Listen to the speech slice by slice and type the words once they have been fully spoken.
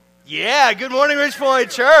Yeah, good morning, Ridge Point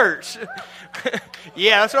Church.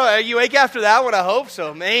 Yeah, that's right. Are you awake after that one? I hope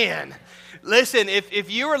so, man. Listen, if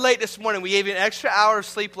you were late this morning, we gave you an extra hour of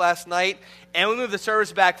sleep last night, and we moved the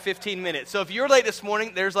service back 15 minutes. So if you were late this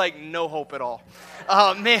morning, there's like no hope at all.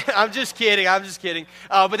 Man, I'm just kidding.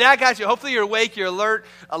 But that got you. Hopefully you're awake, you're alert,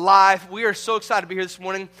 alive. We are so excited to be here this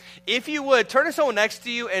morning. If you would, turn to someone next to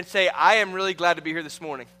you and say, I am really glad to be here this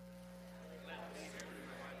morning.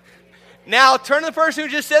 Now, turn to the person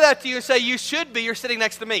who just said that to you and say, you should be, you're sitting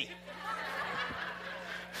next to me.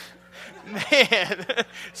 Man,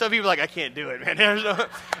 some people are like, I can't do it, man.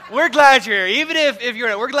 We're glad you're here. Even if you're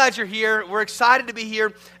not, we're glad you're here. We're excited to be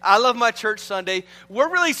here. I love my church Sunday. We're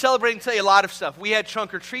really celebrating today a lot of stuff. We had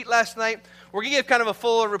trunk or treat last night. We're going to give kind of a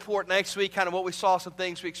fuller report next week, kind of what we saw, some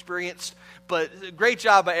things we experienced. But great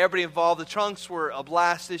job by everybody involved. The trunks were a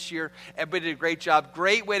blast this year. Everybody did a great job.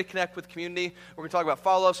 Great way to connect with the community. We're going to talk about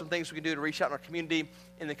follow-up, some things we can do to reach out in our community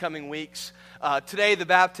in the coming weeks. Today, the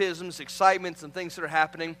baptisms, excitement, some things that are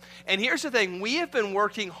happening. And here's the thing. We have been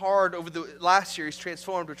working hard over the last series,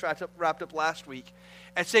 Transformed, which wrapped up last week,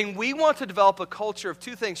 and saying we want to develop a culture of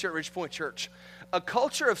two things here at Ridge Point Church. A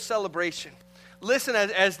culture of celebration. Listen,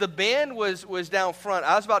 as the band was down front,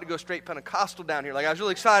 I was about to go straight Pentecostal down here. Like, I was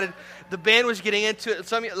really excited. The band was getting into it.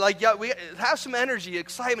 Some, like, yeah, we have some energy,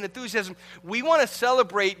 excitement, enthusiasm. We want to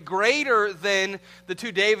celebrate greater than the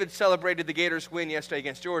two Davids celebrated the Gators' win yesterday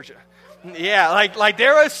against Georgia. Yeah, like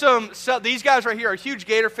there was these guys right here are huge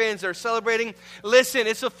Gator fans. They're celebrating. Listen,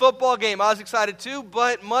 it's a football game. I was excited too,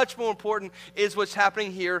 but much more important is what's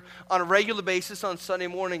happening here on a regular basis on Sunday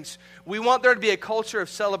mornings. We want there to be a culture of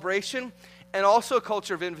celebration and also a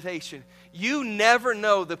culture of invitation. You never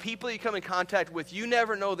know the people you come in contact with. You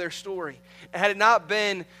never know their story. And had it not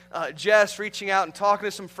been Jess reaching out and talking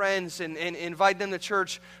to some friends and inviting them to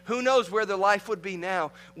church, who knows where their life would be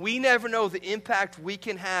now. We never know the impact we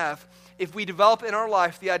can have if we develop in our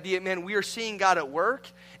life the idea, man, we are seeing God at work,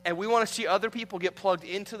 and we want to see other people get plugged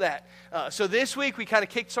into that. So this week, we kind of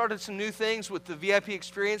kick-started some new things with the VIP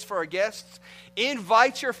experience for our guests.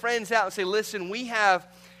 Invite your friends out and say, listen, we have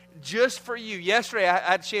just for you. Yesterday, I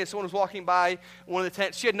had a chance. Someone was walking by one of the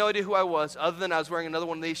tents. She had no idea who I was, other than I was wearing another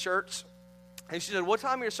one of these shirts. And she said, what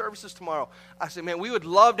time are your services tomorrow? I said, man, we would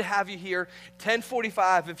love to have you here.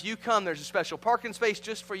 10:45. If you come, there's a special parking space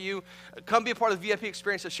just for you. Come be a part of the VIP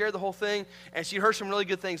experience. I shared the whole thing. And she heard some really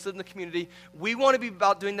good things, lived in the community. We want to be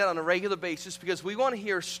about doing that on a regular basis because we want to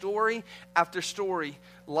hear story after story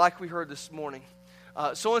like we heard this morning.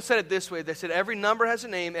 Someone said it this way. They said, every number has a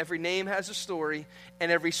name, every name has a story, and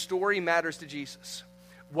every story matters to Jesus.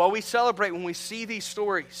 What we celebrate when we see these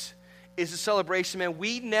stories is a celebration, man.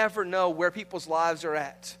 We never know where people's lives are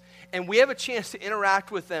at. And we have a chance to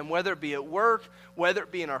interact with them, whether it be at work, whether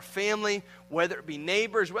it be in our family, whether it be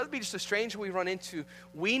neighbors, whether it be just a stranger we run into.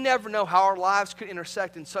 We never know how our lives could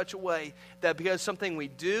intersect in such a way that because something we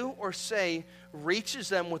do or say reaches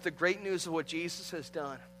them with the great news of what Jesus has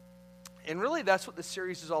done. And really, that's what this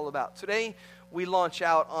series is all about. Today, we launch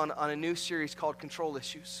out on a new series called Control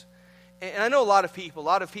Issues. And I know a lot of people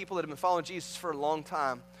that have been following Jesus for a long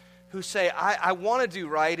time who say, I want to do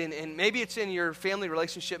right, and maybe it's in your family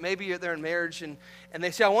relationship, maybe they're in marriage, and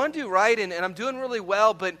they say, I want to do right, and I'm doing really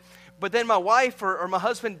well, but then my wife or my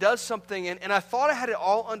husband does something, and I thought I had it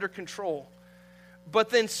all under control.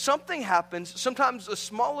 But then something happens, sometimes the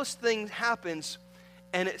smallest thing happens,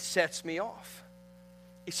 and it sets me off.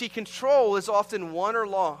 You see, control is often won or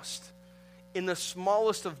lost in the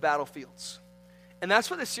smallest of battlefields. And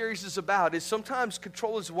that's what this series is about, is sometimes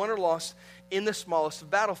control is won or lost in the smallest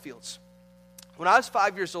of battlefields. When I was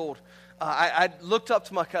 5 years old, I looked up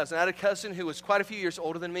to my cousin. I had a cousin who was quite a few years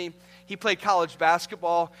older than me. He played college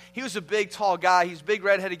basketball. He was a big, tall guy. He's a big,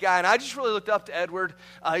 redheaded guy. And I just really looked up to Edward.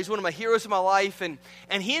 He's one of my heroes in my life. And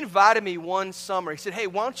he invited me one summer. He said, hey,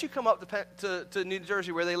 why don't you come up to New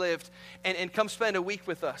Jersey where they lived and come spend a week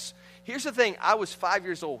with us? Here's the thing. I was 5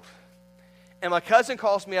 years old. And my cousin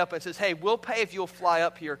calls me up and says, hey, we'll pay if you'll fly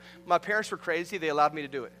up here. My parents were crazy. They allowed me to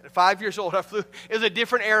do it. At 5 years old, I flew. It was a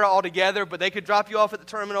different era altogether, but they could drop you off at the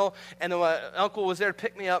terminal, and then my uncle was there to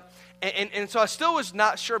pick me up. And so I still was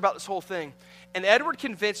not sure about this whole thing. And Edward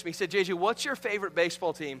convinced me. He said, JJ, what's your favorite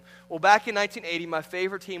baseball team? Well, back in 1980, my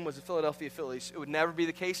favorite team was the Philadelphia Phillies. It would never be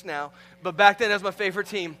the case now, but back then that was my favorite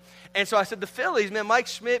team. And so I said, the Phillies, man, Mike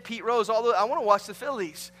Schmidt, Pete Rose, I want to watch the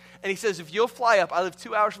Phillies. And he says, if you'll fly up, I live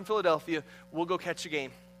 2 hours from Philadelphia, we'll go catch a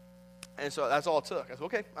game. And so that's all it took. I said,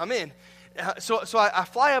 okay, I'm in. So I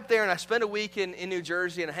fly up there, and I spend a week in New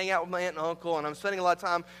Jersey, and I hang out with my aunt and uncle, and I'm spending a lot of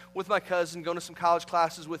time with my cousin, going to some college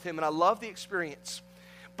classes with him, and I love the experience.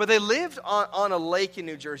 But they lived on a lake in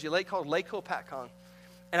New Jersey, a lake called Lake Hopatcong.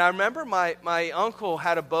 And I remember my uncle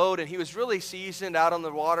had a boat, and he was really seasoned out on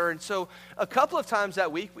the water. And so a couple of times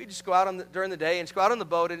that week, we'd just go out during the day and just go out on the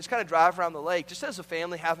boat and just kind of drive around the lake, just as a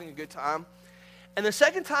family, having a good time. And the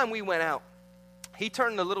second time we went out, he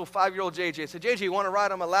turned to little 5-year-old JJ and said, JJ, you want to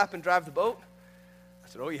ride on my lap and drive the boat? I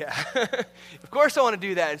said, oh, yeah. Of course I want to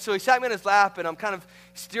do that. And so he sat me on his lap, and I'm kind of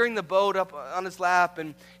steering the boat up on his lap,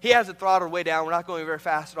 and he has it throttled way down. We're not going very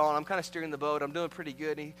fast at all, and I'm kind of steering the boat. I'm doing pretty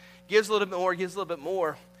good. And he gives a little bit more, gives a little bit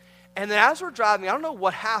more. And then as we're driving, I don't know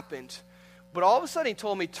what happened, but all of a sudden he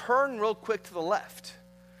told me, turn real quick to the left.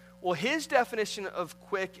 Well, his definition of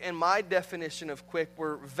quick and my definition of quick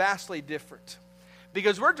were vastly different,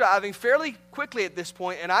 because we're driving fairly quickly at this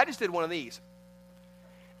point, and I just did one of these.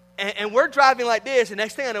 And we're driving like this, and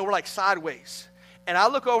next thing I know, we're like sideways. And I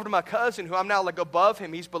look over to my cousin, who I'm now like above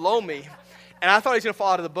him. He's below me. And I thought he was going to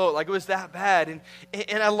fall out of the boat. Like, it was that bad.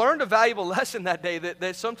 And I learned a valuable lesson that day,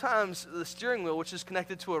 that sometimes the steering wheel, which is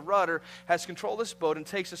connected to a rudder, has control of this boat and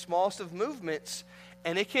takes the smallest of movements,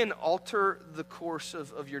 and it can alter the course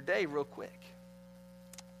of your day real quick.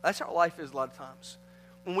 That's how life is a lot of times.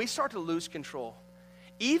 When we start to lose control,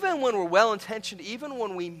 even when we're well-intentioned, even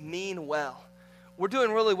when we mean well, we're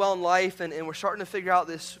doing really well in life, and we're starting to figure out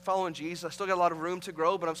this following Jesus. I still got a lot of room to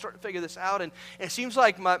grow, but I'm starting to figure this out, and it seems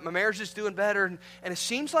like my marriage is doing better, and it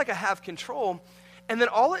seems like I have control. And then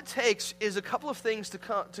all it takes is a couple of things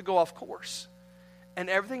to go off course, and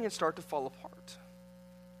everything can start to fall apart.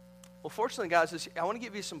 Well, fortunately, guys, I want to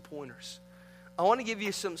give you some pointers. I want to give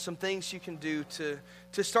you some things you can do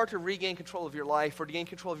to start to regain control of your life, or to gain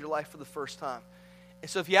control of your life for the first time. And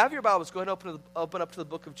so if you have your Bibles, go ahead and open up to the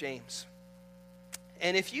book of James.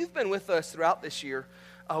 And if you've been with us throughout this year,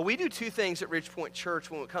 we do two things at Ridgepoint Church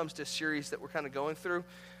when it comes to a series that we're kind of going through.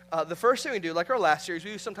 The first thing we do, like our last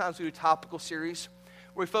series, sometimes we do topical series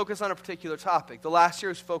where we focus on a particular topic. The last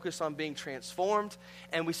series focused on being transformed,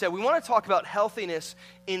 and we said we want to talk about healthiness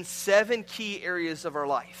in 7 key areas of our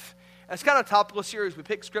life. And it's kind of a topical series. We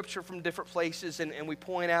pick scripture from different places, and we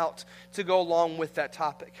point out to go along with that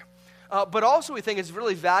topic. But also we think it's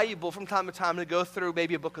really valuable from time to time to go through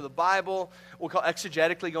maybe a book of the Bible. We'll call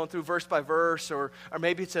exegetically, going through verse by verse, or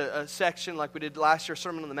maybe it's a section like we did last year,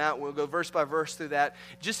 Sermon on the Mount. We'll go verse by verse through that,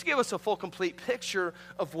 just to give us a full, complete picture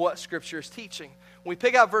of what Scripture is teaching. When we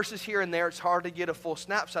pick out verses here and there, it's hard to get a full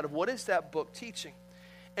snapshot of what is that book teaching.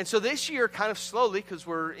 And so this year, kind of slowly, because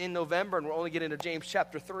we're in November and we're only getting into James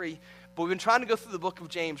chapter 3, but we've been trying to go through the book of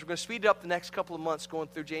James. We're going to speed it up the next couple of months, going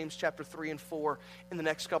through James chapter 3 and 4 in the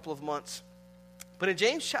next couple of months. But in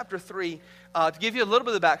James chapter 3, to give you a little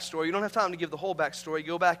bit of the backstory, you don't have time to give the whole backstory.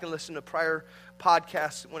 Go back and listen to prior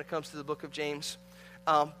podcasts when it comes to the book of James.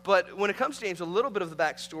 But when it comes to James, a little bit of the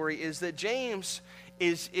backstory is that James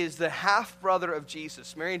is the half-brother of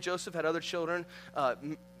Jesus. Mary and Joseph had other children.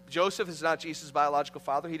 Joseph is not Jesus' biological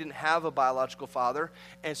father. He didn't have a biological father.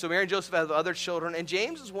 And so Mary and Joseph have other children, and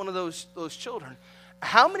James is one of those children.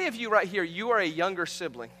 How many of you right here, you are a younger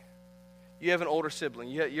sibling? You have an older sibling.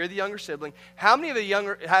 You're the younger sibling. How many of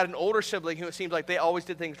you had an older sibling who it seemed like they always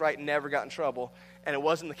did things right and never got in trouble, and it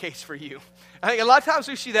wasn't the case for you? I think a lot of times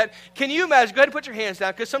we see that. Can you imagine? Go ahead and put your hands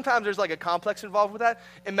down, because sometimes there's like a complex involved with that.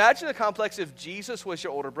 Imagine the complex if Jesus was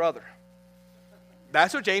your older brother.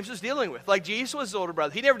 That's what James was dealing with. Like, Jesus was his older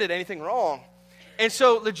brother. He never did anything wrong. And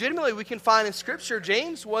so legitimately we can find in Scripture,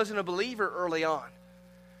 James wasn't a believer early on.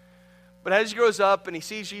 But as he grows up and he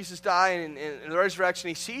sees Jesus die and the resurrection,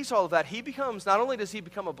 he sees all of that, he becomes, not only does he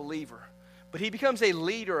become a believer, but he becomes a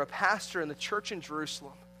leader, a pastor in the church in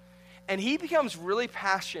Jerusalem. And he becomes really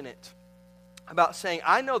passionate about saying,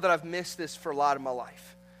 I know that I've missed this for a lot of my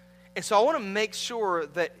life. And so I want to make sure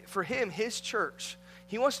that for him, his church,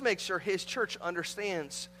 he wants to make sure his church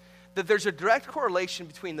understands that there's a direct correlation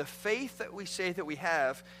between the faith that we say that we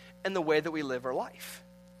have and the way that we live our life.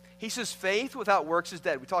 He says faith without works is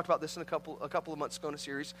dead. We talked about this in a couple of months ago in a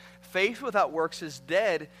series. Faith without works is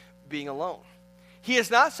dead, being alone. He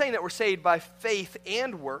is not saying that we're saved by faith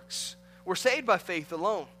and works. We're saved by faith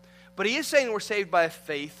alone. But he is saying we're saved by a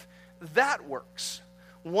faith that works.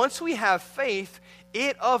 Once we have faith,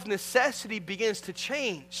 it of necessity begins to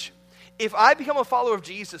change. If I become a follower of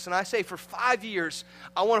Jesus and I say for 5 years,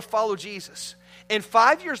 I want to follow Jesus, and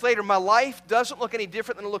 5 years later my life doesn't look any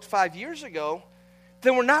different than it looked 5 years ago,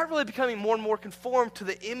 then we're not really becoming more and more conformed to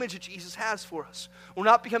the image that Jesus has for us. We're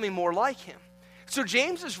not becoming more like him. So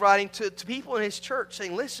James is writing to people in his church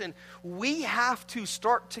saying, listen, we have to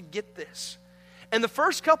start to get this. And the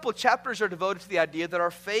first couple of chapters are devoted to the idea that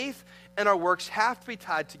our faith and our works have to be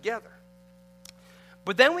tied together.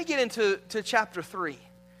 But then we get into chapter 3.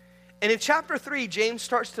 And in chapter 3, James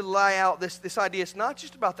starts to lay out this idea. It's not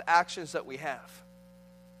just about the actions that we have.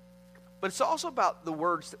 but it's also about the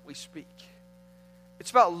words that we speak.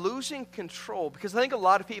 It's about losing control, because I think a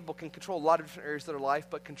lot of people can control a lot of different areas of their life,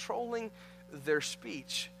 but controlling their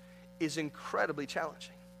speech is incredibly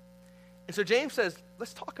challenging. And so James says,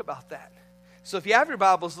 let's talk about that. So if you have your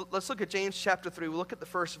Bibles, let's look at James chapter 3. We'll look at the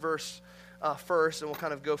first verse first, and we'll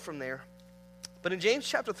kind of go from there. But in James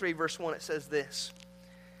chapter 3, verse 1, it says this: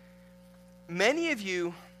 Many of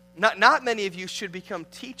you, not many of you should become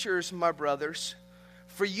teachers, my brothers,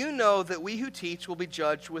 for you know that we who teach will be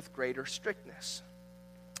judged with greater strictness.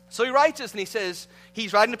 So he writes this, and he says,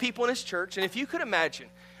 he's writing to people in his church, and if you could imagine,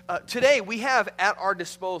 today we have at our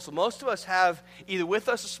disposal, most of us have either with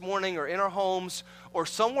us this morning or in our homes or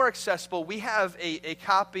somewhere accessible, we have a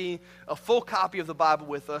full copy of the Bible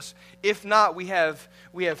with us. If not, we have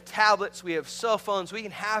tablets, we have cell phones, we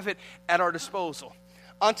can have it at our disposal.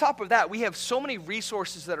 On top of that, we have so many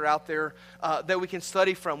resources that are out there that we can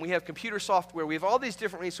study from. We have computer software, we have all these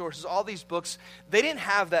different resources, all these books. They didn't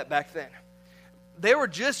have that back then. They were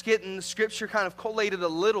just getting the Scripture kind of collated a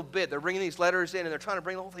little bit. They're bringing these letters in, and they're trying to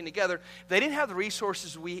bring the whole thing together. They didn't have the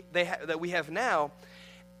resources that we have now.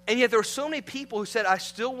 And yet there were so many people who said, I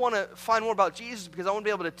still want to find more about Jesus because I want to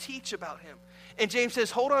be able to teach about him. And James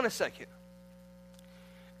says, hold on a second.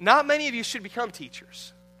 Not many of you should become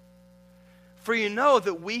teachers, for you know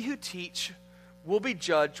that we who teach will be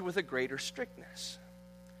judged with a greater strictness.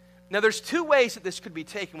 Now, there's two ways that this could be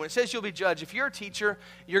taken. When it says you'll be judged, if you're a teacher,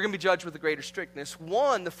 you're going to be judged with a greater strictness.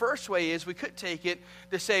 One, the first way is we could take it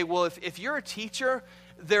to say, well, if you're a teacher,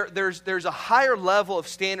 there's a higher level of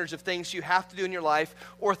standards of things you have to do in your life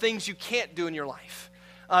or things you can't do in your life.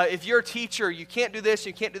 If you're a teacher, you can't do this,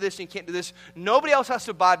 you can't do this, and you can't do this. Nobody else has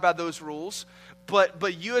to abide by those rules,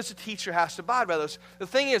 but you as a teacher has to abide by those. The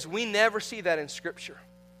thing is, we never see that in Scripture.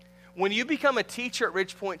 When you become a teacher at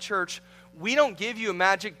Ridge Point Church, we don't give you a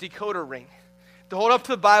magic decoder ring to hold up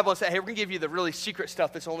to the Bible and say, hey, we're going to give you the really secret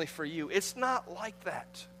stuff that's only for you. It's not like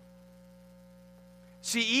that.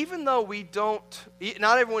 See, even though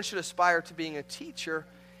not everyone should aspire to being a teacher,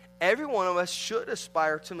 every one of us should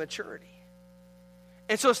aspire to maturity.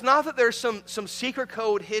 And so it's not that there's some secret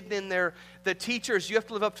code hidden in there that teachers, you have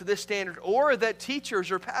to live up to this standard, or that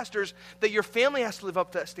teachers or pastors, that your family has to live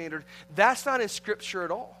up to that standard. That's not in Scripture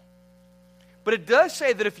at all. But it does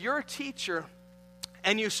say that if you're a teacher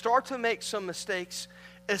and you start to make some mistakes,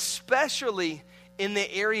 especially in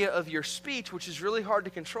the area of your speech, which is really hard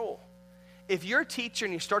to control. If you're a teacher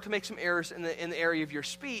and you start to make some errors in the area of your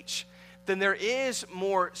speech, then there is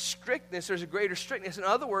more strictness, there's a greater strictness. In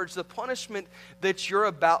other words, the punishment that you're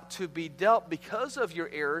about to be dealt because of your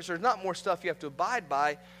errors, there's not more stuff you have to abide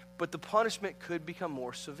by, but the punishment could become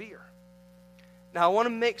more severe. Now, I want to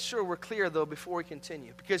make sure we're clear, though, before we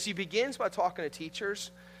continue, because he begins by talking to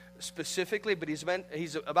teachers specifically, but he's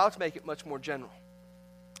about to make it much more general.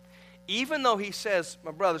 Even though he says,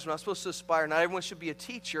 my brothers, we're not supposed to aspire, not everyone should be a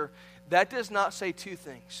teacher, that does not say two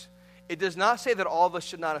things. It does not say that all of us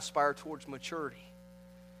should not aspire towards maturity.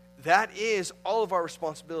 That is all of our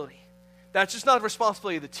responsibility. That's just not the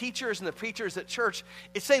responsibility of the teachers and the preachers at church.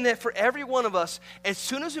 It's saying that for every one of us, as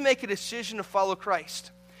soon as we make a decision to follow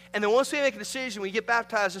Christ, and then once we make a decision, we get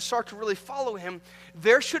baptized and start to really follow him,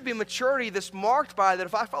 there should be maturity that's marked by that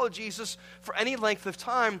if I follow Jesus for any length of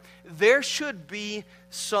time, there should be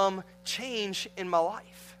some change in my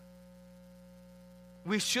life.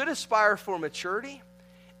 We should aspire for maturity,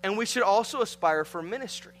 and we should also aspire for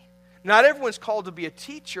ministry. Not everyone's called to be a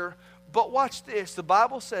teacher, but watch this. The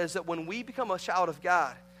Bible says that when we become a child of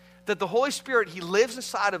God, that the Holy Spirit, he lives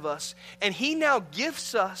inside of us, and he now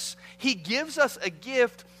gives us a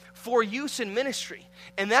gift for use in ministry.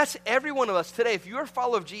 And that's every one of us today. If you're a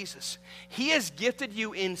follower of Jesus, he has gifted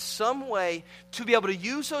you in some way to be able to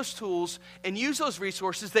use those tools and use those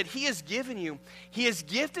resources that he has given you. He has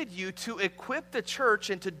gifted you to equip the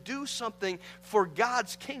church and to do something for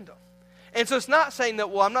God's kingdom. And so it's not saying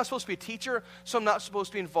that, well, I'm not supposed to be a teacher, so I'm not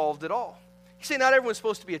supposed to be involved at all. He's saying not everyone's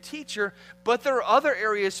supposed to be a teacher, but there are other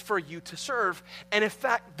areas for you to serve. And in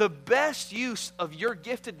fact, the best use of your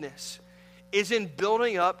giftedness is in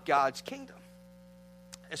building up God's kingdom.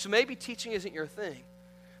 And so maybe teaching isn't your thing,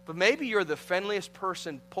 but maybe you're the friendliest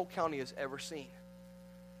person Polk County has ever seen.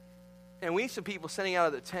 And we need some people sitting out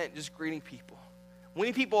of the tent just greeting people. We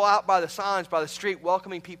need people out by the signs, by the street,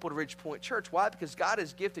 welcoming people to Ridge Point Church. Why? Because God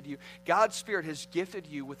has gifted you. God's Spirit has gifted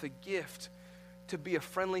you with a gift to be a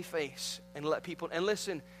friendly face and let people. And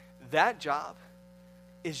listen, that job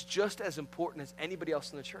is just as important as anybody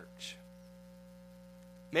else in the church.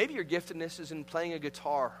 Maybe your giftedness is in playing a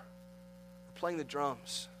guitar, or playing the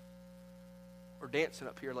drums, or dancing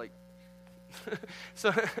up here like.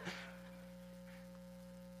 So,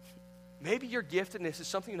 Maybe your giftedness is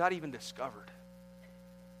something you've not even discovered.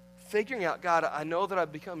 Figuring out, God, I know that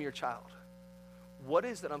I've become your child. What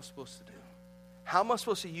is that I'm supposed to do? How am I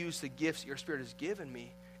supposed to use the gifts that your Spirit has given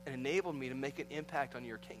me and enabled me to make an impact on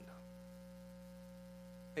your kingdom?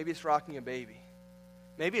 Maybe it's rocking a baby.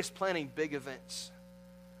 Maybe it's planning big events.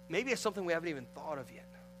 Maybe it's something we haven't even thought of yet.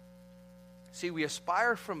 See, we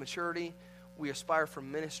aspire for maturity, we aspire for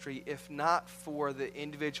ministry, if not for the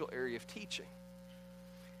individual area of teaching.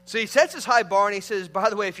 So he sets his high bar and he says, by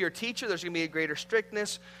the way, if you're a teacher, there's going to be a greater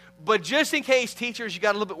strictness. But just in case, teachers, you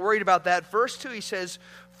got a little bit worried about that. Verse 2, he says,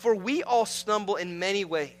 for we all stumble in many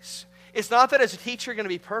ways. It's not that as a teacher you're going to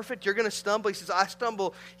be perfect. You're going to stumble. He says, I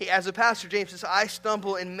stumble. As a pastor, James says, I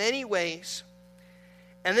stumble in many ways.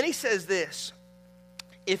 And then he says this,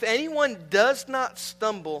 if anyone does not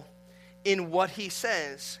stumble in what he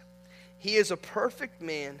says, he is a perfect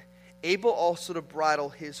man, able also to bridle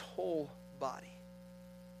his whole body.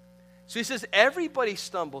 So he says, everybody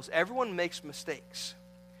stumbles. Everyone makes mistakes.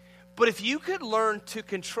 But if you could learn to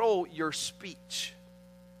control your speech,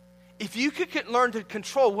 if you could learn to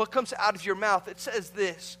control what comes out of your mouth, it says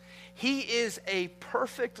this, he is a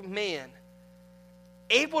perfect man,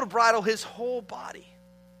 able to bridle his whole body.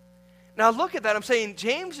 Now look at that. I'm saying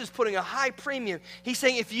James is putting a high premium. He's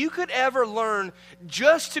saying if you could ever learn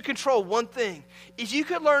just to control one thing, if you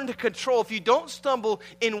could learn to control, if you don't stumble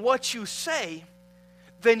in what you say,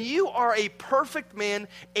 then you are a perfect man,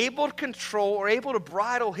 able to control or able to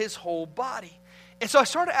bridle his whole body. And so I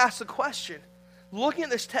started to ask the question, looking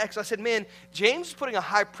at this text, I said, man, James is putting a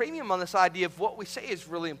high premium on this idea of what we say is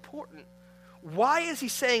really important. Why is he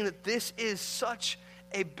saying that this is such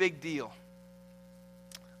a big deal?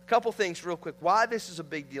 A couple things real quick. Why this is a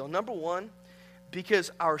big deal. Number one,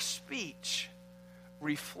 because our speech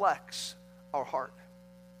reflects our heart.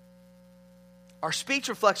 Our speech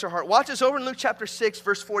reflects our heart. Watch this over in Luke chapter 6,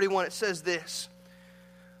 verse 41. It says this,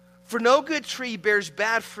 for no good tree bears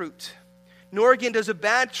bad fruit, nor again does a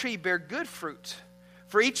bad tree bear good fruit.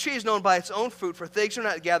 For each tree is known by its own fruit, for figs are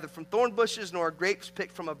not gathered from thorn bushes, nor are grapes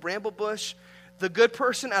picked from a bramble bush. The good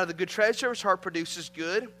person out of the good treasure of his heart produces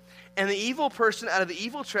good, and the evil person out of the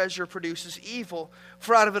evil treasure produces evil.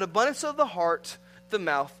 For out of an abundance of the heart, the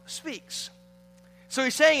mouth speaks. So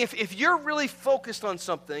he's saying if you're really focused on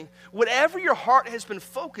something, whatever your heart has been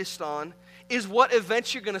focused on is what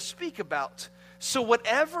events you're going to speak about. So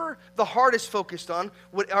whatever the heart is focused on,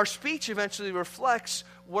 what our speech eventually reflects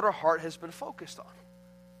what our heart has been focused on.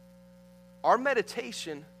 Our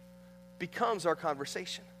meditation becomes our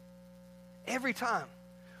conversation. Every time.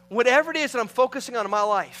 Whatever it is that I'm focusing on in my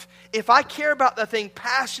life, if I care about that thing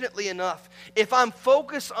passionately enough, if I'm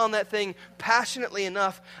focused on that thing passionately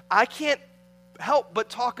enough, I can't help but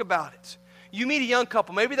talk about it. You meet a young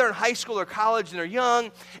couple, maybe they're in high school or college and they're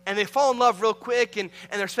young and they fall in love real quick and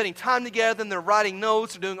they're spending time together and they're writing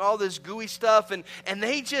notes, they're doing all this gooey stuff and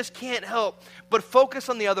they just can't help but focus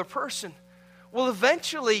on the other person. Well,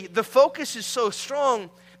 eventually the focus is so strong,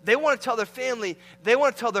 they want to tell their family, they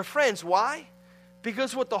want to tell their friends. Why?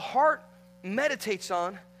 Because what the heart meditates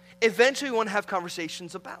on, eventually we want to have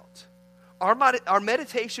conversations about. Our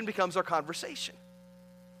meditation becomes our conversation.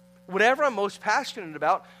 Whatever I'm most passionate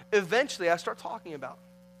about, eventually I start talking about.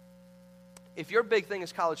 If your big thing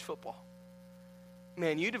is college football,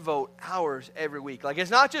 man, you devote hours every week. Like,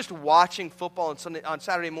 it's not just watching football on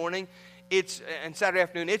Saturday morning, and Saturday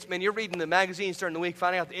afternoon. It's, man, you're reading the magazines during the week,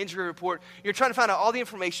 finding out the injury report. You're trying to find out all the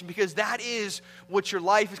information because that is what your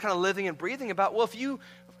life is kind of living and breathing about. Well, if you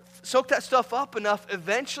soak that stuff up enough,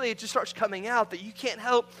 eventually it just starts coming out that you can't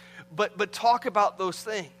help but talk about those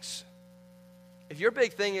things. If your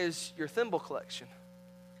big thing is your thimble collection,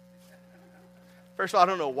 first of all, I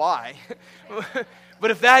don't know why.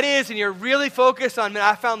 But if that is, and you're really focused on, man,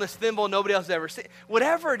 I found this thimble nobody else has ever seen.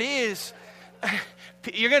 Whatever it is,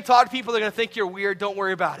 you're going to talk to people, they're going to think you're weird. Don't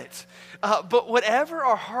worry about it. But whatever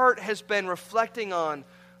our heart has been reflecting on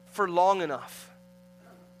for long enough,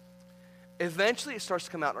 eventually it starts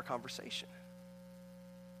to come out in our conversation.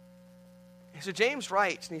 And so James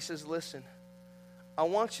writes, and he says, listen, I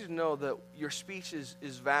want you to know that your speech is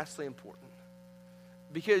vastly important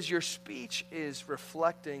because your speech is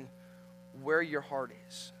reflecting where your heart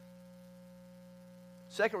is.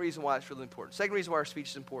 Second reason why it's really important. Second reason why our speech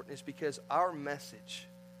is important is because our message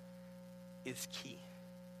is key.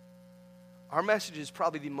 Our message is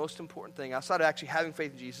probably the most important thing. Outside of actually having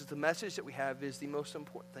faith in Jesus, the message that we have is the most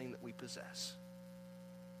important thing that we possess.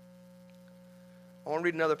 I want to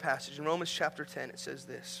read another passage. In Romans chapter 10, it says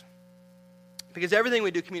this. Because everything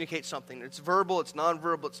we do communicates something. It's verbal, it's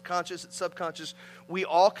nonverbal, it's conscious, it's subconscious. We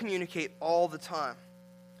all communicate all the time.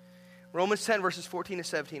 Romans 10, verses 14 to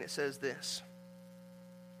 17, it says this.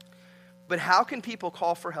 But how can people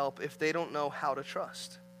call for help if they don't know how to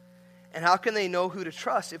trust? And how can they know who to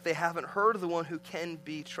trust if they haven't heard of the one who can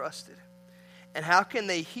be trusted? And how can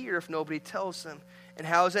they hear if nobody tells them? And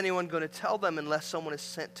how is anyone going to tell them unless someone is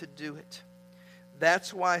sent to do it?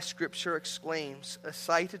 That's why Scripture exclaims, a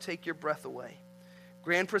sight to take your breath away.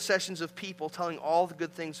 Grand processions of people telling all the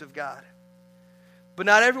good things of God. But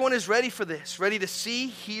not everyone is ready for this, ready to see,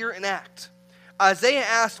 hear, and act. Isaiah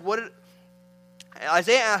asked what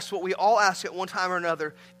we all ask at one time or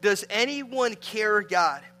another. Does anyone care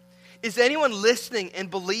God? Is anyone listening and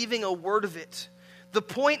believing a word of it? The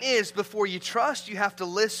point is, before you trust, you have to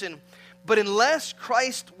listen. But unless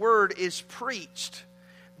Christ's word is preached,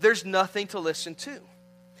 there's nothing to listen to.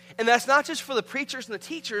 And that's not just for the preachers and the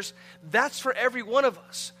teachers, that's for every one of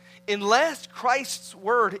us. Unless Christ's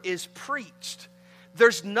word is preached,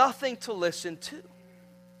 there's nothing to listen to.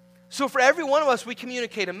 So for every one of us, we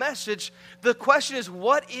communicate a message. The question is,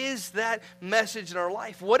 what is that message in our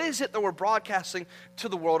life? What is it that we're broadcasting to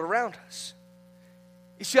the world around us?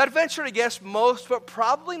 You see, I'd venture to guess most, but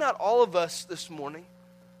probably not all of us this morning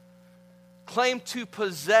claim to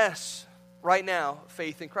possess right now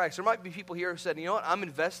faith in Christ. There might be people here who said, you know what, I'm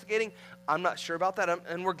investigating. I'm not sure about that.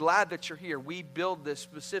 And we're glad that you're here. We build this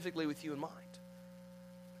specifically with you in mind.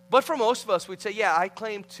 But for most of us, we'd say, yeah, I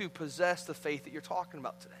claim to possess the faith that you're talking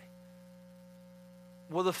about today.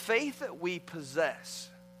 Well, the faith that we possess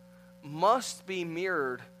must be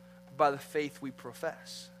mirrored by the faith we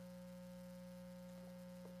profess.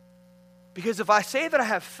 Because if I say that I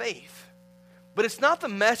have faith, but it's not the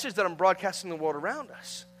message that I'm broadcasting to the world around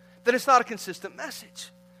us, then it's not a consistent message.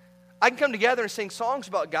 I can come together and sing songs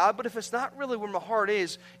about God, but if it's not really where my heart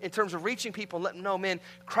is in terms of reaching people and letting them know, man,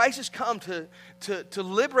 Christ has come to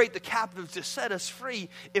liberate the captives, to set us free.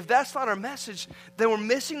 If that's not our message, then we're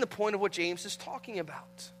missing the point of what James is talking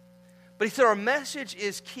about. But he said our message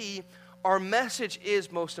is key. Our message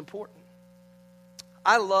is most important.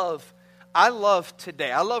 I love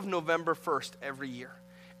today. I love November 1st every year.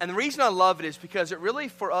 And the reason I love it is because it really,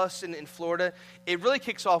 for us in Florida, it really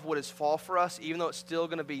kicks off what is fall for us, even though it's still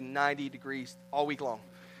going to be 90 degrees all week long.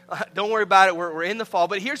 Don't worry about it. We're in the fall.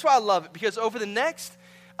 But here's why I love it. Because over the next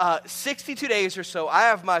 62 days or so, I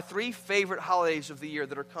have my 3 favorite holidays of the year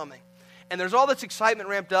that are coming. And there's all this excitement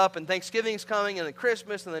ramped up, and Thanksgiving's coming, and then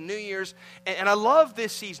Christmas, and then New Year's. And I love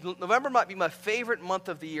this season. November might be my favorite month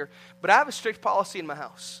of the year. But I have a strict policy in my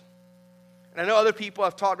house. And I know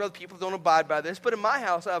I've talked to other people who don't abide by this, but in my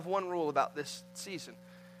house, I have one rule about this season.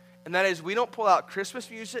 And that is we don't pull out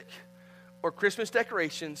Christmas music or Christmas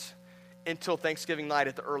decorations until Thanksgiving night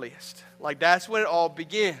at the earliest. Like, that's when it all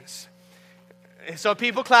begins. And so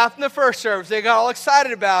people clapped in the first service. They got all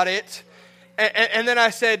excited about it. And then I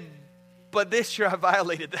said, but this year I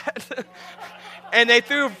violated that. And they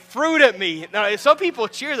threw fruit at me. Now, some people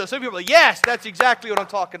cheer though. Some people are like, yes, that's exactly what I'm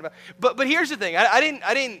talking about. But here's the thing. I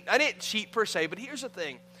didn't cheat per se, but here's the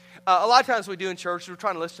thing. A lot of times we do in church, we're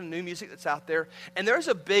trying to listen to new music that's out there. And there's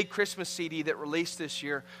a big Christmas CD that released this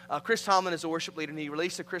year. Chris Tomlin is a worship leader, and he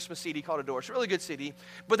released a Christmas CD called Adore. It's a really good CD.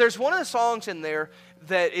 But there's one of the songs in there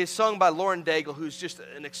that is sung by Lauren Daigle, who's just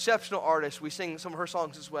an exceptional artist. We sing some of her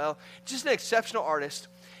songs as well. Just an exceptional artist.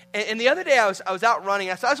 And the other day I was out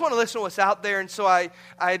running. I said, I just want to listen to what's out there. And so I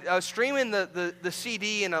was streaming the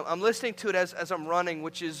CD, and I'm listening to it as I'm running,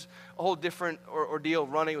 which is a whole different ordeal,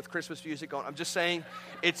 running with Christmas music on. I'm just saying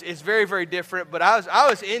it's very, very different. But I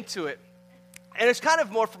was into it. And it's kind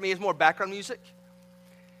of more, for me, it's more background music.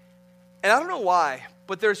 And I don't know why,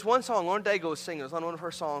 but there's one song Lauren Daigle was singing. It was on one of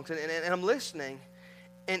her songs. And I'm listening.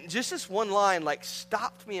 And just this one line, like,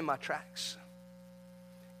 stopped me in my tracks.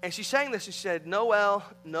 And she sang this, she said, Noel,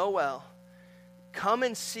 Noel, come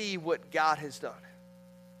and see what God has done.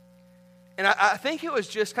 And I think it was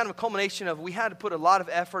just kind of a culmination of we had to put a lot of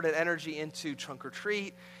effort and energy into Trunk or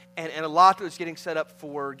Treat, and a lot that was getting set up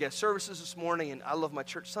for guest services this morning, and I Love My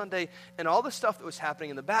Church Sunday, and all the stuff that was happening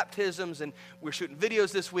in the baptisms, and we're shooting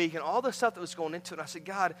videos this week, and all the stuff that was going into it. And I said,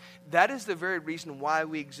 God, that is the very reason why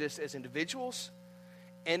we exist as individuals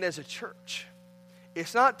and as a church.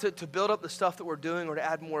 It's not to build up the stuff that we're doing or to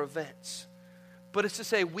add more events, but it's to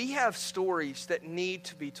say we have stories that need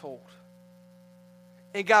to be told.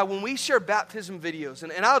 And God, when we share baptism videos,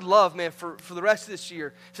 and I would love, man, for the rest of this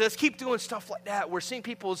year, so let's keep doing stuff like that. We're seeing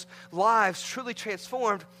people's lives truly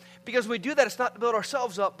transformed, because when we do that, it's not to build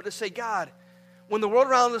ourselves up, but to say, God, when the world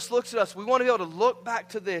around us looks at us, we want to be able to look back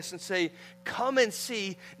to this and say, come and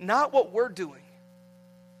see not what we're doing,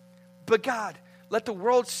 but God, let the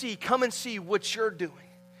world see, come and see what you're doing.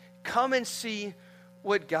 Come and see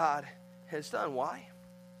what God has done. Why?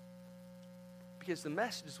 Because the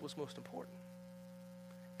message is what's most important.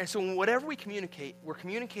 And so whatever we communicate, we're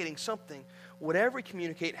communicating something. Whatever we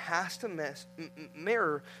communicate has to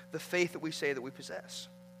mirror the faith that we say that we possess.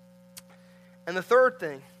 And the third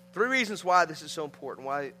thing, 3 reasons why this is so important,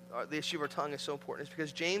 why the issue of our tongue is so important, is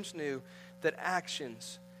because James knew that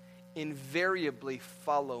actions invariably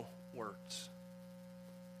follow words.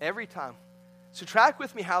 Every time. So track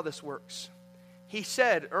with me how this works. He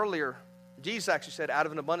said earlier, Jesus actually said, out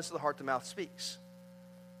of an abundance of the heart, the mouth speaks.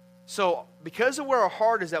 So because of where our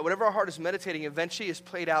heart is at, whatever our heart is meditating eventually is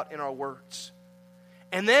played out in our words.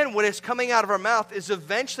 And then what is coming out of our mouth is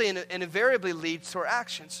eventually and invariably leads to our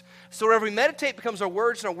actions. So wherever we meditate becomes our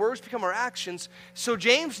words, and our words become our actions. So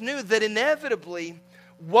James knew that inevitably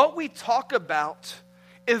what we talk about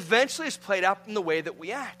eventually is played out in the way that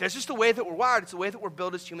we act. That's just the way that we're wired. It's the way that we're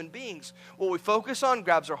built as human beings. What we focus on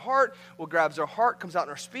grabs our heart. What grabs our heart comes out in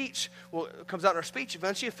our speech. What comes out in our speech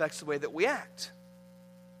eventually affects the way that we act.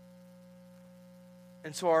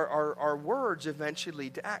 And so our words eventually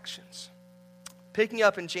lead to actions. Picking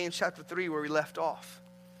up in James chapter 3 where we left off,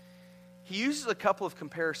 he uses a couple of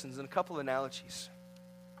comparisons and a couple of analogies.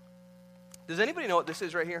 Does anybody know what this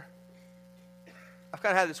is right here? I've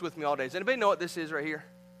kind of had this with me all day. Does anybody know what this is right here?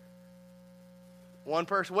 One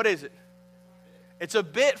person. What is it? It's a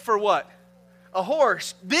bit for what? A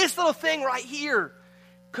horse. This little thing right here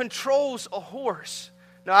controls a horse.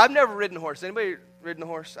 Now, I've never ridden a horse. Anybody ridden a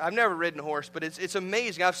horse? I've never ridden a horse, but it's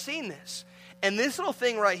amazing. I've seen this. And this little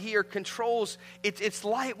thing right here controls, it's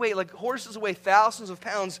lightweight. Like horses weigh thousands of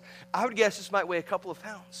pounds. I would guess this might weigh a couple of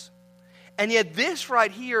pounds. And yet this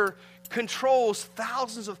right here controls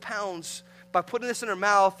thousands of pounds by putting this in her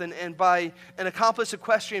mouth and by an accomplished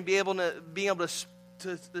equestrian being able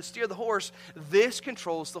to steer the horse. This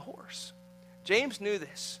controls the horse. James knew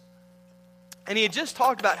this. And he had just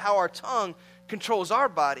talked about how our tongue controls our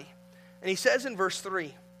body. And he says in verse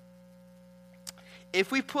 3,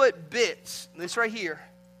 if we put bits, this right here,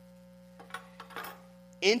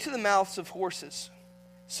 into the mouths of horses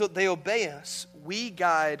so that they obey us, we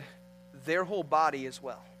guide their whole body as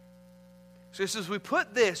well. So it says we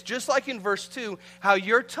put this, just like in verse 2, how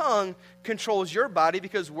your tongue controls your body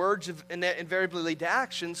because words invariably lead to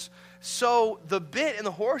actions, so the bit in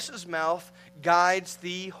the horse's mouth guides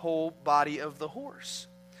the whole body of the horse.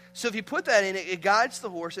 So if you put that in, it guides the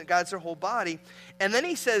horse, it guides their whole body. And then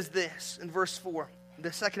he says this in verse 4,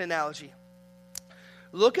 the second analogy.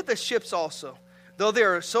 Look at the ships also. Though they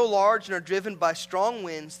are so large and are driven by strong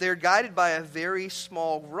winds, they are guided by a very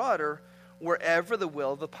small rudder wherever the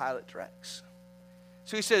will of the pilot directs.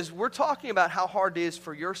 So he says, we're talking about how hard it is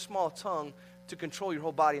for your small tongue to control your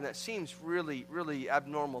whole body, and that seems really, really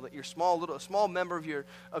abnormal that a small member of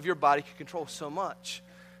your body can control so much.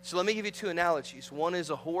 So let me give you 2 analogies. One is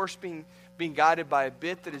a horse being guided by a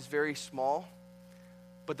bit that is very small,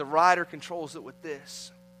 but the rider controls it with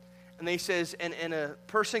this. And then he says, and a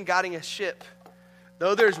person guiding a ship,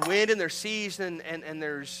 though there's wind and there's seas and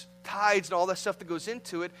there's tides and all that stuff that goes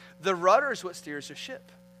into it, the rudder is what steers the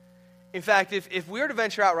ship. In fact, if we were to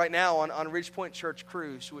venture out right now on a Ridgepoint Church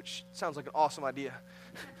cruise, which sounds like an awesome idea,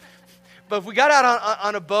 but if we got out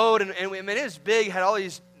on a boat and it is big, had all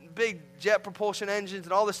these big jet propulsion engines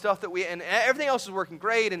and all this stuff and everything else is working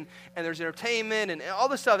great and there's entertainment and all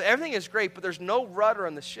this stuff, everything is great, but there's no rudder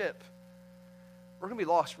on the ship, we're going to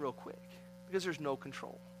be lost real quick because there's no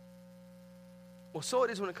control. Well, so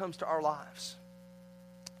it is when it comes to our lives.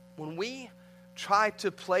 When we try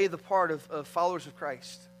to play the part of followers of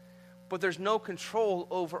Christ, but there's no control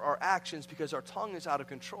over our actions because our tongue is out of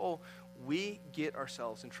control, we get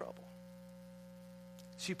ourselves in trouble.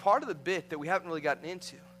 See, part of the bit that we haven't really gotten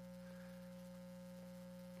into,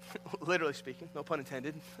 literally speaking, no pun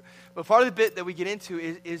intended, but part of the bit that we get into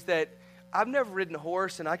is that I've never ridden a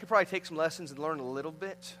horse, and I could probably take some lessons and learn a little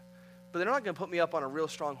bit, but they're not going to put me up on a real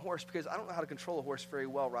strong horse because I don't know how to control a horse very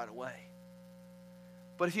well right away.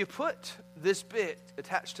 But if you put this bit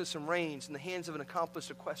attached to some reins in the hands of an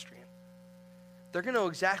accomplished equestrian, they're going to know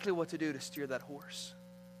exactly what to do to steer that horse.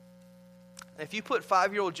 And if you put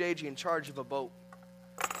 5-year-old JJ in charge of a boat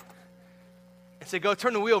and say, go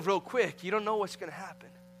turn the wheel real quick, you don't know what's going to happen.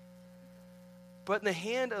 But in the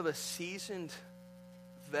hand of a seasoned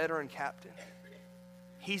veteran captain,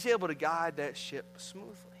 he's able to guide that ship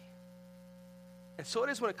smoothly. And so it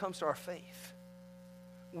is when it comes to our faith.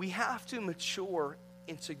 We have to mature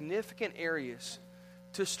in significant areas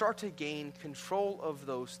to start to gain control of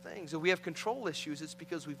those things. If we have control issues, it's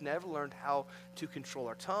because we've never learned how to control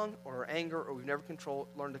our tongue or our anger, or we've never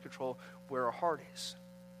learned to control where our heart is.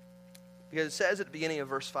 Because it says at the beginning of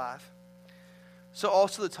verse 5, so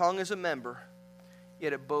also the tongue is a member,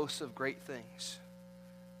 yet it boasts of great things.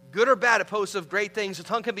 Good or bad, it boasts of great things. The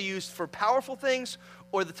tongue can be used for powerful things,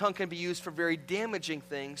 or the tongue can be used for very damaging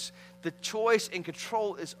things. The choice and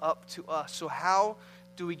control is up to us. So how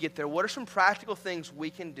do we get there? What are some practical things we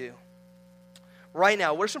can do right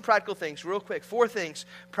now? What are some practical things, real quick? 4 things,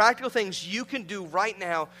 practical things you can do right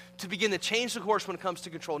now to begin to change the course when it comes to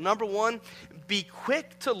control. Number 1, be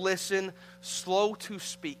quick to listen, slow to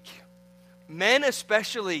speak. Men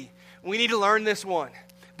especially, we need to learn this one.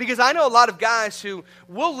 Because I know a lot of guys who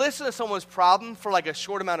will listen to someone's problem for like a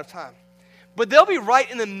short amount of time. But they'll be right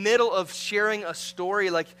in the middle of sharing a story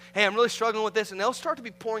like, hey, I'm really struggling with this. And they'll start to be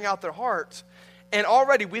pouring out their heart. And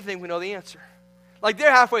already we think we know the answer. Like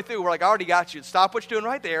they're halfway through. We're like, I already got you. Stop what you're doing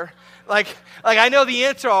right there. Like I know the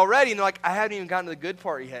answer already. And they're like, I haven't even gotten to the good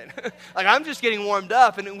part yet. Like I'm just getting warmed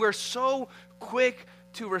up. And we're so quick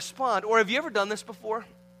to respond. Or have you ever done this before?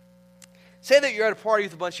 Say that you're at a party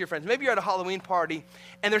with a bunch of your friends. Maybe you're at a Halloween party,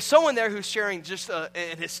 and there's someone there who's sharing just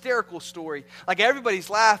an hysterical story. Like everybody's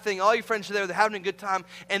laughing, all your friends are there, they're having a good time,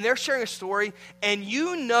 and they're sharing a story, and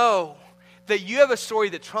you know that you have a story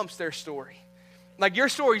that trumps their story. Like your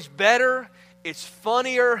story's better, it's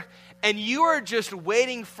funnier, and you are just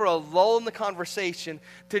waiting for a lull in the conversation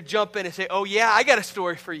to jump in and say, oh yeah, I got a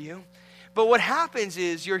story for you. But what happens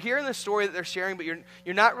is you're hearing the story that they're sharing, but you're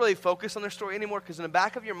not really focused on their story anymore because in the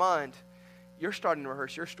back of your mind, you're starting to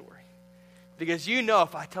rehearse your story. Because you know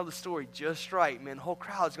if I tell the story just right, man, the whole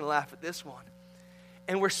crowd's going to laugh at this one.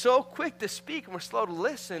 And we're so quick to speak and we're slow to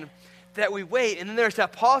listen that we wait. And then there's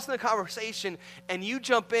that pause in the conversation and you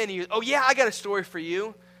jump in and you, oh yeah, I got a story for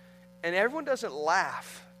you. And everyone doesn't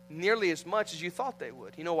laugh nearly as much as you thought they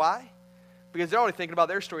would. You know why? Because they're only thinking about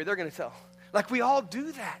their story they're going to tell. Like we all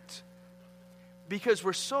do that. Because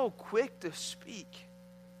we're so quick to speak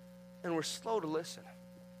and we're slow to listen.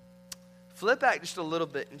 Flip back just a little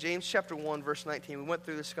bit in James chapter 1, verse 19. We went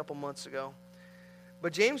through this a couple months ago.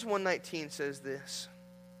 But James 1:19 says this.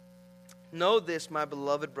 Know this, my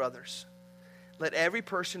beloved brothers. Let every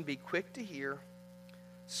person be quick to hear,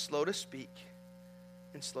 slow to speak,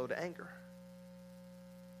 and slow to anger.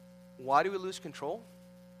 Why do we lose control?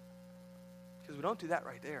 Because we don't do that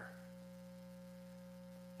right there.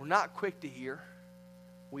 We're not quick to hear.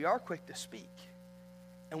 We are quick to speak.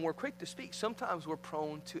 And we're quick to speak. Sometimes we're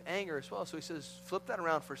prone to anger as well. So he says, flip that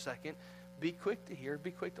around for a second. Be quick to hear.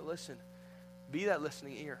 Be quick to listen. Be that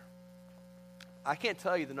listening ear. I can't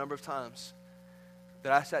tell you the number of times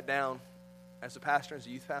that I sat down as a pastor, as a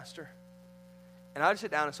youth pastor, and I just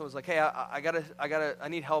sit down and someone's like, hey, I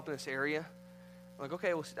need help in this area. I'm like,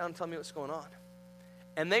 okay, well, sit down and tell me what's going on.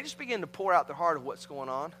 And they just begin to pour out their heart of what's going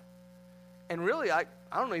on. And really, I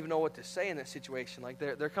don't even know what to say in that situation. Like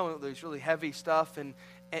they're coming with this really heavy stuff, and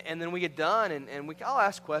then we get done, and I'll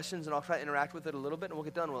ask questions, and I'll try to interact with it a little bit, and we'll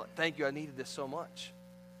get done. We're like, thank you, I needed this so much.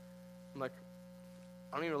 I'm like,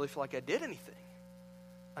 I don't even really feel like I did anything.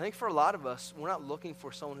 I think for a lot of us, we're not looking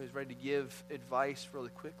for someone who's ready to give advice really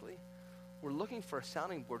quickly. We're looking for a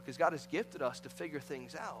sounding board because God has gifted us to figure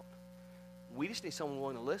things out. We just need someone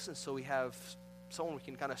willing to listen so we have someone we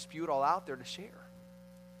can kind of spew it all out there to share.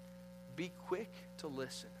 Be quick to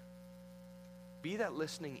listen. Be that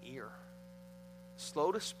listening ear.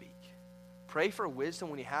 Slow to speak. Pray for wisdom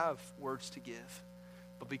when you have words to give.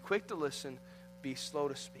 But be quick to listen. Be slow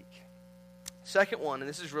to speak. Second one, and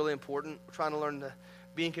this is really important, we're trying to learn to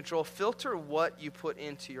be in control. Filter what you put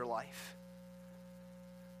into your life.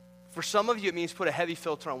 For some of you, it means put a heavy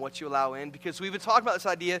filter on what you allow in, because we've been talking about this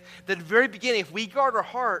idea that at the very beginning, if we guard our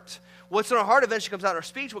heart, what's in our heart eventually comes out in our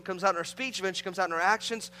speech. What comes out in our speech eventually comes out in our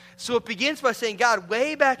actions. So it begins by saying, God,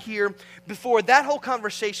 way back here, before that whole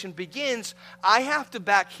conversation begins, I have to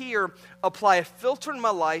back here apply a filter in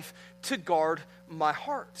my life to guard my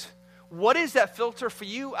heart. What is that filter for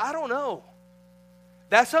you? I don't know.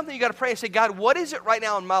 That's something you got to pray and say, God, what is it right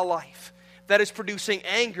now in my life that is producing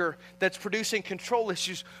anger, that's producing control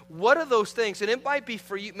issues? What are those things? And it might be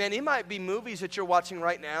for you, man, it might be movies that you're watching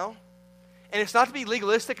right now. And it's not to be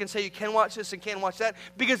legalistic and say you can watch this and can watch that,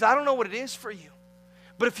 because I don't know what it is for you.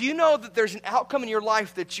 But if you know that there's an outcome in your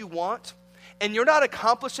life that you want, and you're not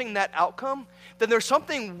accomplishing that outcome, then there's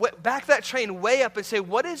something, back that train way up and say,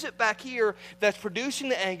 what is it back here that's producing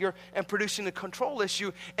the anger and producing the control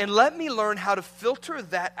issue? And let me learn how to filter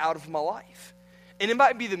that out of my life. And it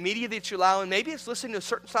might be the media that you allow, and maybe it's listening to a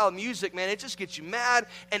certain style of music, man, it just gets you mad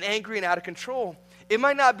and angry and out of control. It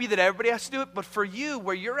might not be that everybody has to do it, but for you,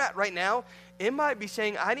 where you're at right now, it might be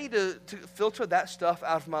saying, I need to filter that stuff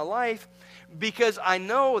out of my life, because I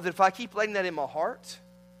know that if I keep letting that in my heart,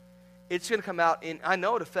 it's going to come out, and I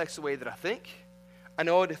know it affects the way that I think. I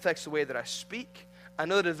know it affects the way that I speak. I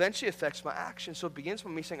know that it eventually affects my actions. So it begins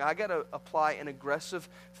with me saying, I got to apply an aggressive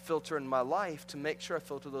filter in my life to make sure I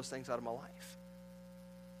filter those things out of my life.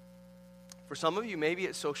 For some of you, maybe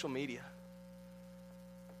it's social media.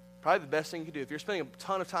 Probably the best thing you can do, if you're spending a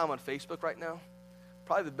ton of time on Facebook right now,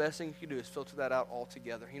 probably the best thing you can do is filter that out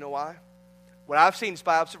altogether. You know why? What I've seen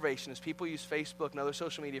by observation is people use Facebook and other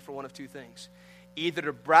social media for one of two things. Either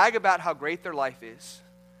to brag about how great their life is,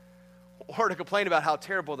 or to complain about how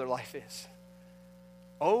terrible their life is.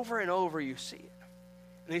 Over and over you see it.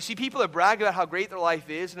 And you see people that brag about how great their life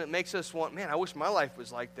is, and it makes us want, man, I wish my life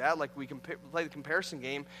was like that. Like we can play the comparison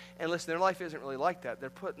game, and listen, their life isn't really like that.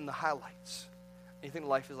 They're putting the highlights. And you think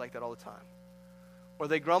life is like that all the time. Or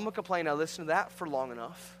they grumble and complain. I listen to that for long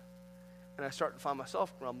enough, and I start to find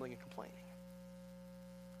myself grumbling and complaining.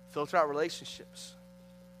 Filter out relationships.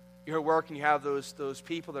 You're at work and you have those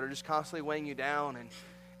people that are just constantly weighing you down,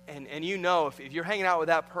 and you know if you're hanging out with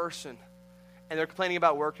that person and they're complaining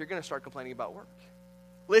about work, you're going to start complaining about work.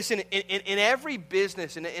 Listen, in every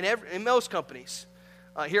business, in most companies,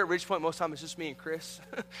 here at Ridgepoint, most time it's just me and Chris.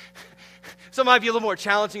 So it might be a little more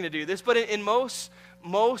challenging to do this, but in most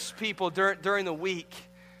people during the week,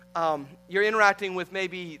 you're interacting with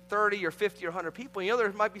maybe 30 or 50 or 100 people. You know,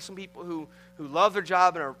 there might be some people who love their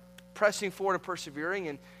job and are pressing forward and persevering,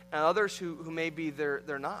 and others who maybe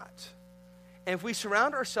they're not. And if we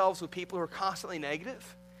surround ourselves with people who are constantly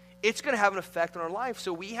negative, it's going to have an effect on our life.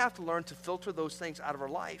 So we have to learn to filter those things out of our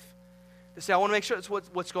life. To say, I want to make sure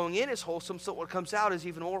what's going in is wholesome, so what comes out is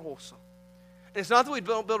even more wholesome. And it's not that we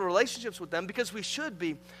don't build relationships with them, because we should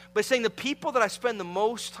be, but saying the people that I spend the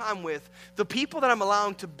most time with, the people that I'm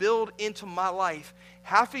allowing to build into my life,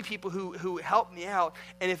 have to be people who help me out.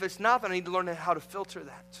 And if it's not, then I need to learn how to filter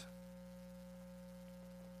that.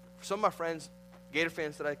 For some of my friends, Gator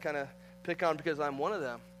fans that I kind of pick on because I'm one of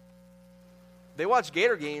them, they watch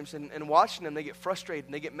Gator games, and watching them, they get frustrated,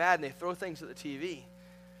 and they get mad, and they throw things at the TV.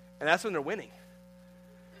 And that's when they're winning.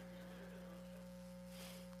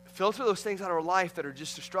 Filter those things out of our life that are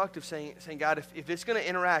just destructive, saying God, if it's going to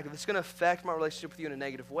interact, if it's going to affect my relationship with you in a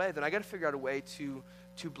negative way, then I got to figure out a way to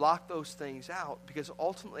block those things out, because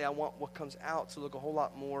ultimately I want what comes out to look a whole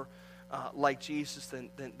lot more like Jesus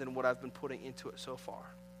than what I've been putting into it so far.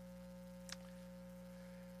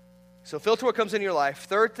 So filter what comes into your life.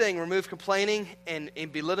 Third thing, remove complaining and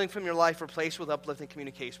belittling from your life, replace with uplifting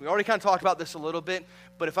communication. We already kind of talked about this a little bit,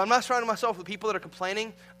 but if I'm not surrounding myself with people that are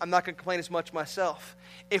complaining, I'm not going to complain as much myself.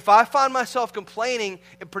 If I find myself complaining,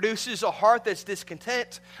 it produces a heart that's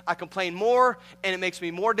discontent. I complain more, and it makes me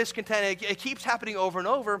more discontent. It keeps happening over and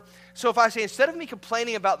over. So if I say, instead of me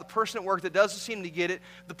complaining about the person at work that doesn't seem to get it,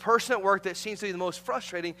 the person at work that seems to be the most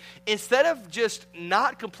frustrating, instead of just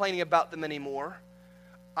not complaining about them anymore,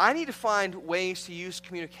 I need to find ways to use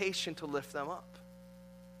communication to lift them up.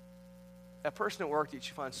 That person at work that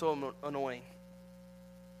you find so annoying,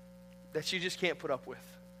 that you just can't put up with.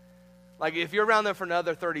 Like if you're around them for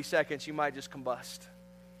another 30 seconds, you might just combust.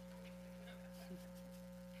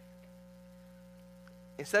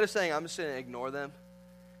 Instead of saying, I'm just going to ignore them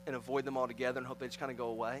and avoid them altogether and hope they just kind of go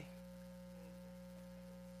away,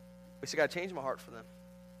 we say, God, change my heart for them.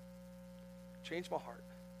 Change my heart.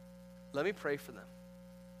 Let me pray for them.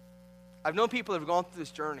 I've known people that have gone through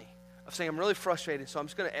this journey of saying, I'm really frustrated, so I'm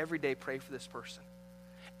just going to every day pray for this person.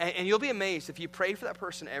 And you'll be amazed if you pray for that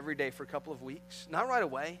person every day for a couple of weeks, not right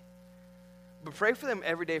away, but pray for them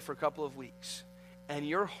every day for a couple of weeks, and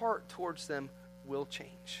your heart towards them will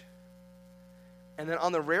change. And then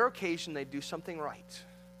on the rare occasion they do something right,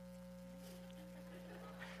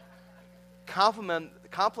 compliment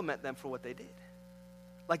them for what they did.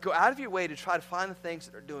 Like, go out of your way to try to find the things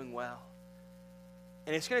that are doing well.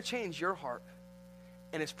 And it's going to change your heart.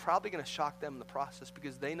 And it's probably going to shock them in the process,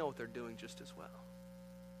 because they know what they're doing just as well.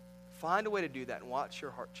 Find a way to do that and watch your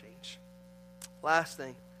heart change. Last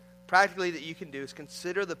thing, practically, that you can do is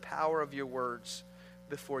consider the power of your words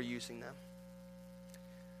before using them.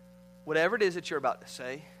 Whatever it is that you're about to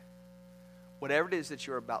say, whatever it is that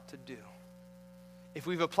you're about to do, if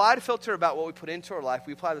we've applied a filter about what we put into our life,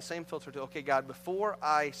 we apply the same filter to, okay, God, before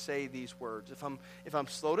I say these words, if I'm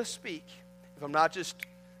slow to speak, if I'm not just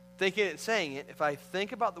thinking it and saying it, if I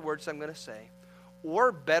think about the words I'm going to say,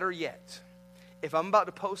 or better yet, if I'm about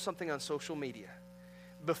to post something on social media,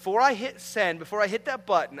 before I hit send, before I hit that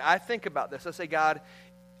button, I think about this. I say, God,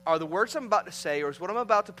 are the words I'm about to say, or is what I'm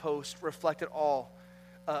about to post reflect at all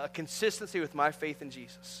consistency with my faith in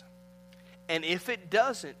Jesus? And if it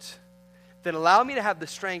doesn't, then allow me to have the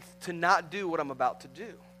strength to not do what I'm about to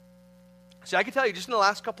do. See, I can tell you just in the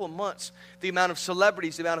last couple of months, the amount of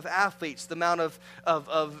celebrities, the amount of athletes, the amount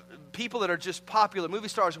of people that are just popular, movie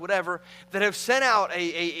stars, whatever, that have sent out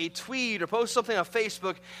a tweet or post something on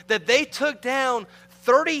Facebook that they took down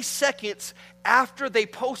 30 seconds after they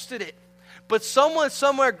posted it. But someone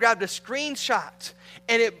somewhere grabbed a screenshot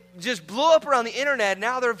And it just blew up around the internet.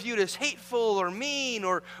 Now they're viewed as hateful or mean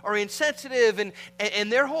or insensitive.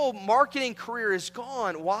 And their whole marketing career is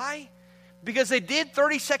gone. Why? Because they did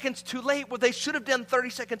 30 seconds too late what they should have done 30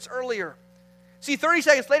 seconds earlier. See, 30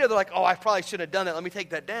 seconds later, they're like, oh, I probably shouldn't have done that. Let me take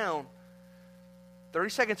that down. 30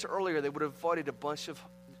 seconds earlier, they would have avoided a bunch of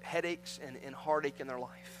headaches and heartache in their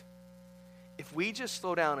life. If we just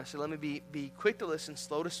slow down and say, let me be quick to listen,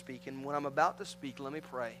 slow to speak, and when I'm about to speak, let me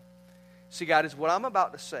pray. See, God, is what I'm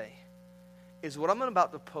about to say, is what I'm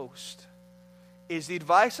about to post, is the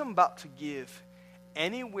advice I'm about to give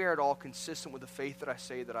anywhere at all consistent with the faith that I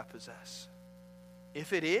say that I possess?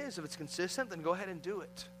 If it is, if it's consistent, then go ahead and do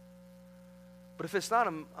it. But if it's not,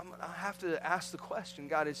 I have to ask the question,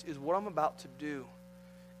 God, is what I'm about to do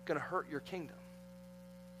going to hurt your kingdom?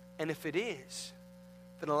 And if it is,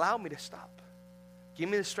 then allow me to stop. Give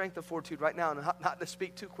me the strength and fortitude right now not to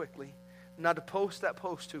speak too quickly, not to post that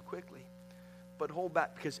post too quickly, but hold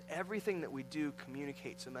back, because everything that we do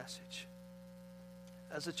communicates a message.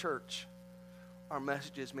 As a church, our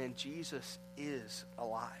message is, man, Jesus is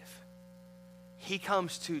alive. He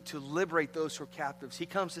comes to liberate those who are captives. He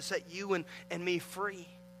comes to set you and me free.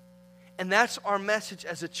 And that's our message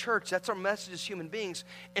as a church. That's our message as human beings.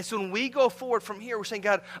 And so when we go forward from here, we're saying,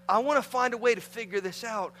 God, I want to find a way to figure this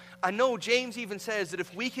out. I know James even says that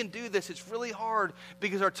if we can do this, it's really hard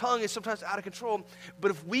because our tongue is sometimes out of control.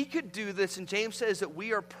 But if we could do this, and James says that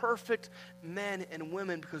we are perfect men and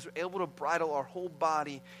women because we're able to bridle our whole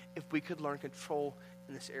body if we could learn control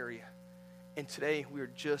in this area. And today we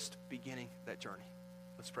are just beginning that journey.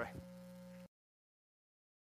 Let's pray.